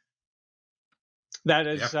 That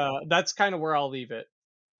is, that's kind of where I'll leave it.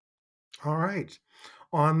 All right.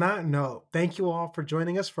 On that note, thank you all for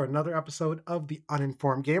joining us for another episode of The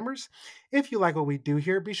Uninformed Gamers. If you like what we do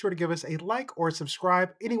here, be sure to give us a like or subscribe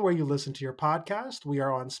anywhere you listen to your podcast. We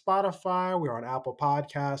are on Spotify, we're on Apple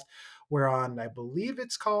Podcast, we're on, I believe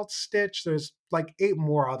it's called Stitch. There's like 8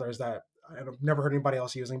 more others that I've never heard anybody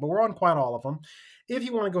else using, but we're on quite all of them. If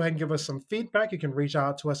you want to go ahead and give us some feedback, you can reach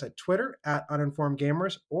out to us at Twitter at Uninformed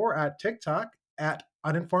Gamers or at TikTok at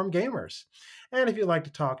Uninformed Gamers. And if you'd like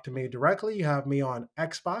to talk to me directly, you have me on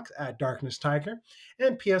Xbox at Darkness Tiger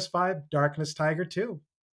and PS5 Darkness Tiger 2.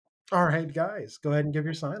 All right, guys, go ahead and give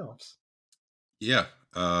your sign-offs. Yeah.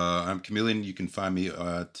 I'm Chameleon. You can find me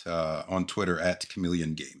at on Twitter at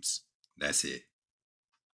Chameleon Games. That's it.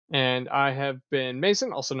 And I have been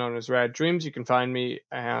Mason, also known as Rad Dreams. You can find me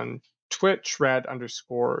on Twitch,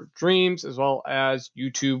 Rad_Dreams, as well as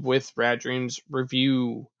YouTube with Rad Dreams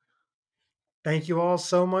Review. Thank you all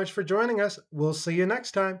so much for joining us. We'll see you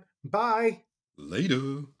next time. Bye.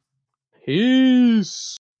 Later.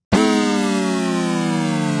 Peace.